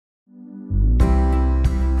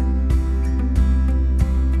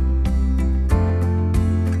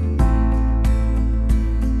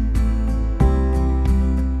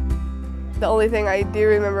The only thing I do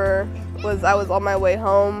remember was I was on my way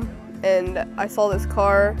home and I saw this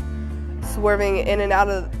car swerving in and out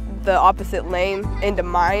of the opposite lane into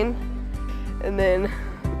mine, and then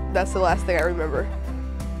that's the last thing I remember.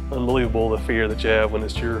 Unbelievable, the fear that you have when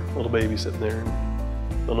it's your little baby sitting there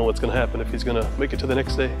and don't know what's going to happen, if he's going to make it to the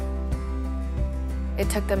next day. It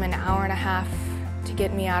took them an hour and a half to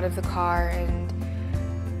get me out of the car, and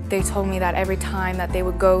they told me that every time that they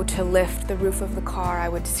would go to lift the roof of the car, I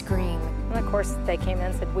would scream. And of course, they came in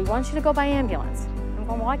and said, "We want you to go by ambulance." I'm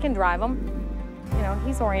going, "Well, I can drive him. You know,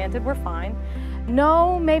 he's oriented, we're fine."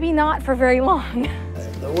 No, maybe not for very long.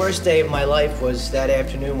 The worst day of my life was that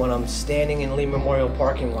afternoon when I'm standing in Lee Memorial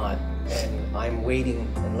parking lot and I'm waiting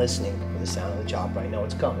and listening for the sound of the chopper. I know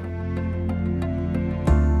it's coming.